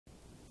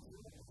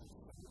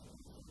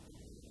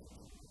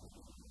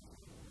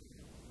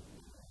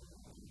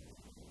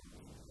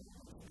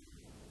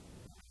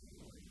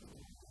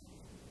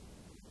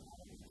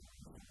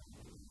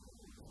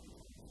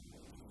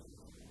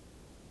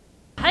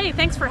Hey,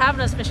 thanks for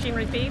having us,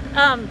 Machinery Pete.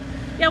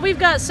 Yeah, we've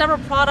got several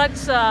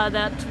products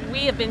that we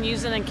have been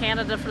using in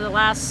Canada for the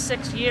last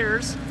 6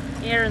 years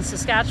here in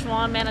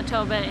Saskatchewan,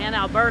 Manitoba, and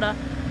Alberta.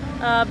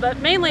 But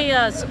mainly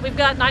we've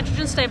got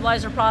nitrogen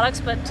stabilizer products,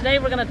 but today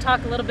we're going to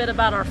talk a little bit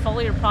about our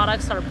foliar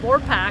products. Our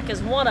board pack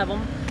is one of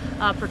them,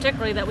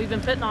 particularly that we've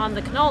been putting on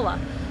the canola.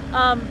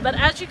 But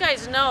as you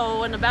guys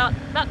know, and about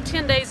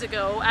 10 days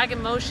ago,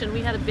 AgXplore,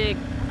 we had a big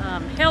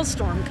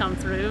hailstorm come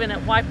through, and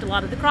it wiped a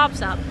lot of the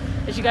crops out.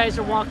 As you guys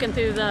are walking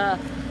through the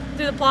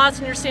plots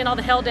and you're seeing all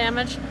the hail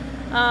damage.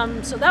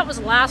 So that was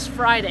last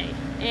Friday.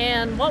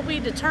 And what we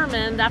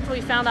determined after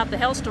we found out the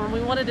hailstorm, we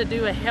wanted to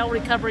do a hail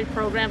recovery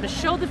program to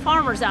show the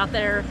farmers out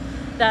there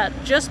that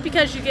just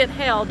because you get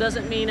hail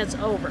doesn't mean it's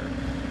over.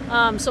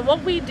 So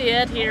what we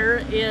did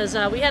here is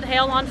we had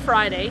hail on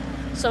Friday.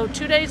 So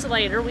 2 days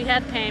later, we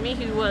had Pammy,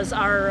 who was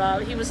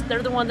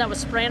they're the one that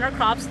was spraying our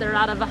crops. They're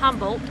out of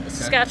Humboldt,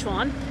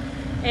 Saskatchewan.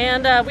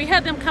 And we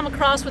had them come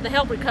across with the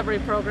hail recovery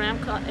program,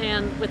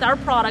 and with our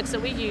products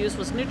that we use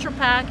was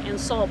NutriPack and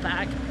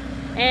SoilPack.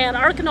 And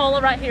our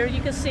canola right here,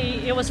 you can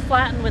see it was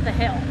flattened with the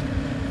hail.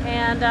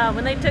 And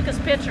when they took us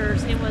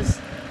pictures, it was,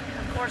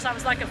 of course, I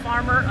was like a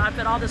farmer. I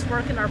put all this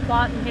work in our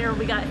plot, and here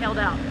we got hailed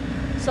out.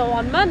 So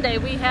on Monday,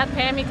 we had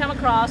Pammy come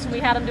across, and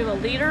we had them do a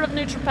liter of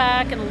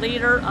NutriPack and a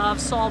liter of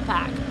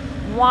SoilPack.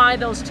 Why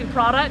those two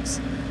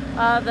products?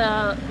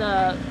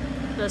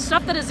 The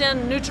stuff that is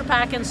in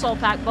NutriPack and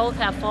SoilPack both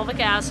have fulvic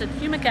acid,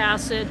 humic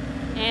acid,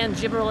 and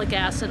gibberellic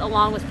acid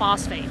along with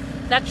phosphate.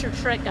 That's your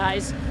trick,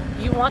 guys.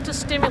 You want to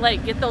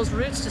stimulate, get those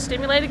roots to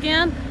stimulate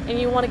again, and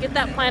you want to get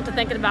that plant to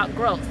thinking about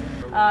growth.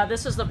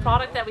 This is the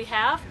product that we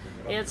have.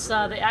 It's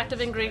the active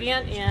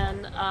ingredient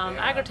in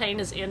Agritane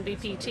is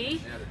NBPT.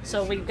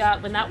 So we've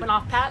got, when that went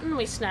off patent,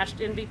 we snatched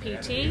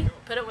NBPT,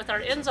 put it with our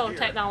Endzone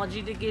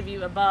technology to give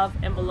you above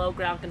and below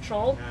ground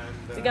control.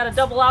 We got a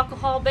double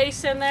alcohol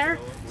base in there,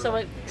 so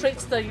it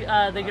treats the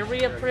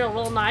urea prill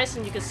real nice.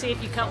 And you can see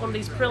if you cut one of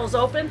these prills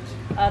open,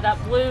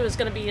 that blue is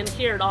going to be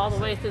adhered all the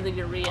way through the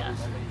urea,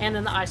 and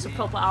then the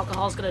isopropyl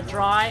alcohol is going to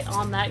dry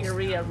on that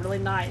urea really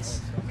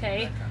nice.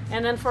 Okay,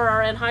 and then for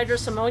our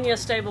anhydrous ammonia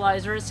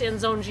stabilizer, it's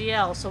Endzone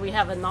GL, so we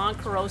have a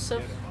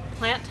non-corrosive,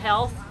 plant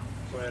health,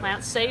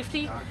 plant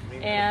safety,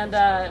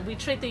 and we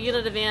treat the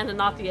unit of N and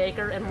not the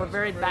acre, and we're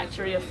very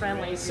bacteria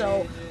friendly.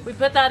 So we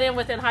put that in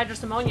with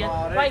anhydrous ammonia.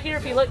 Right here,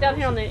 if you look down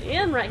here on the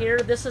end right here,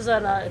 this is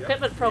an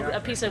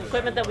a piece of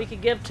equipment that we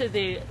could give to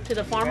the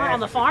farmer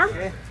on the farm,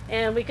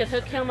 and we could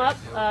hook him up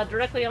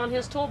directly on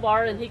his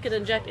toolbar, and he could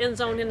inject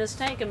Endzone in his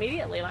tank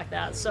immediately like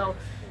that. So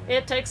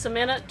it takes a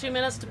minute, 2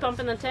 minutes to pump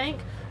in the tank.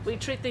 We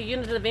treat the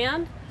unit of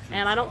N,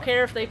 and I don't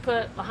care if they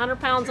put 100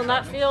 pounds on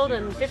that field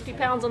and 50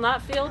 pounds on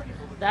that field.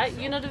 That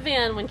unit of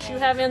N, once you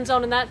have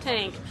Endzone in that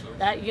tank,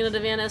 that unit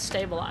of N is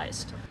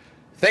stabilized.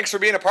 Thanks for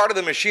being a part of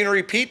the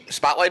Machinery Pete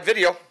Spotlight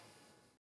video.